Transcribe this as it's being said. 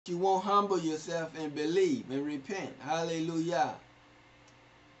You won't humble yourself and believe and repent. Hallelujah.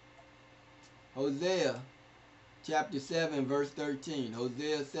 Hosea chapter 7 verse 13.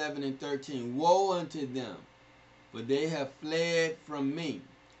 Hosea 7 and 13. Woe unto them, for they have fled from me.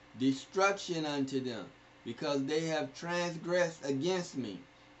 Destruction unto them, because they have transgressed against me.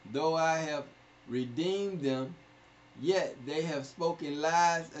 Though I have redeemed them, yet they have spoken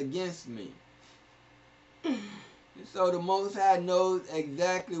lies against me. So the Most High knows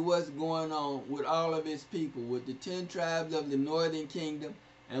exactly what's going on with all of his people, with the 10 tribes of the northern kingdom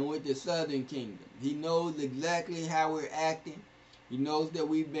and with the southern kingdom. He knows exactly how we're acting. He knows that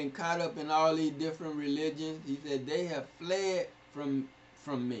we've been caught up in all these different religions. He said they have fled from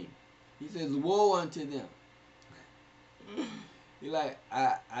me. He says, woe unto them. He's like,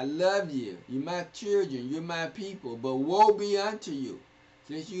 I love you. You're my children. You're my people. But woe be unto you.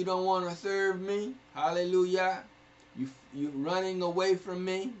 Since you don't want to serve me, hallelujah, you're running away from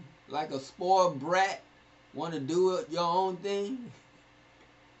me like a spoiled brat, want to do it your own thing,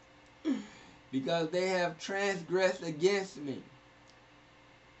 because they have transgressed against me.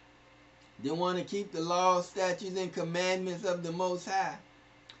 They want to keep the laws, statutes, and commandments of the Most High.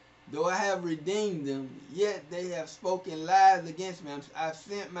 Though I have redeemed them, yet they have spoken lies against me. I've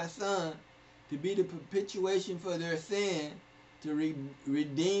sent my Son to be the perpetuation for their sin, to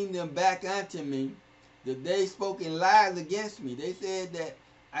redeem them back unto me. That they spoken lies against me. They said that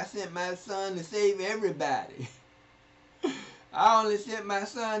I sent my Son to save everybody. I only sent my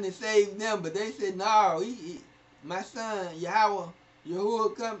Son to save them, but they said, no, my Son, Yahawashi,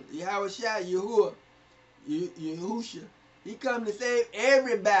 Yahusha, he come to save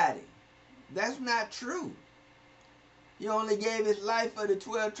everybody. That's not true. He only gave his life for the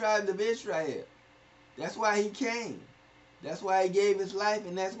 12 tribes of Israel. That's why he came. That's why he gave his life,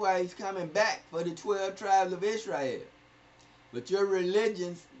 and that's why he's coming back for the 12 tribes of Israel. But your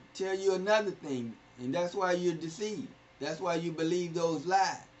religions tell you another thing, and that's why you're deceived. That's why you believe those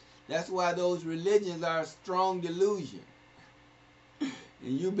lies. That's why those religions are a strong delusion. And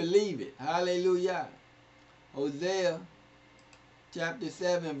you believe it. Hallelujah. Hosea chapter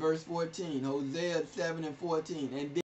 7 verse 14. Hosea 7 and 14. And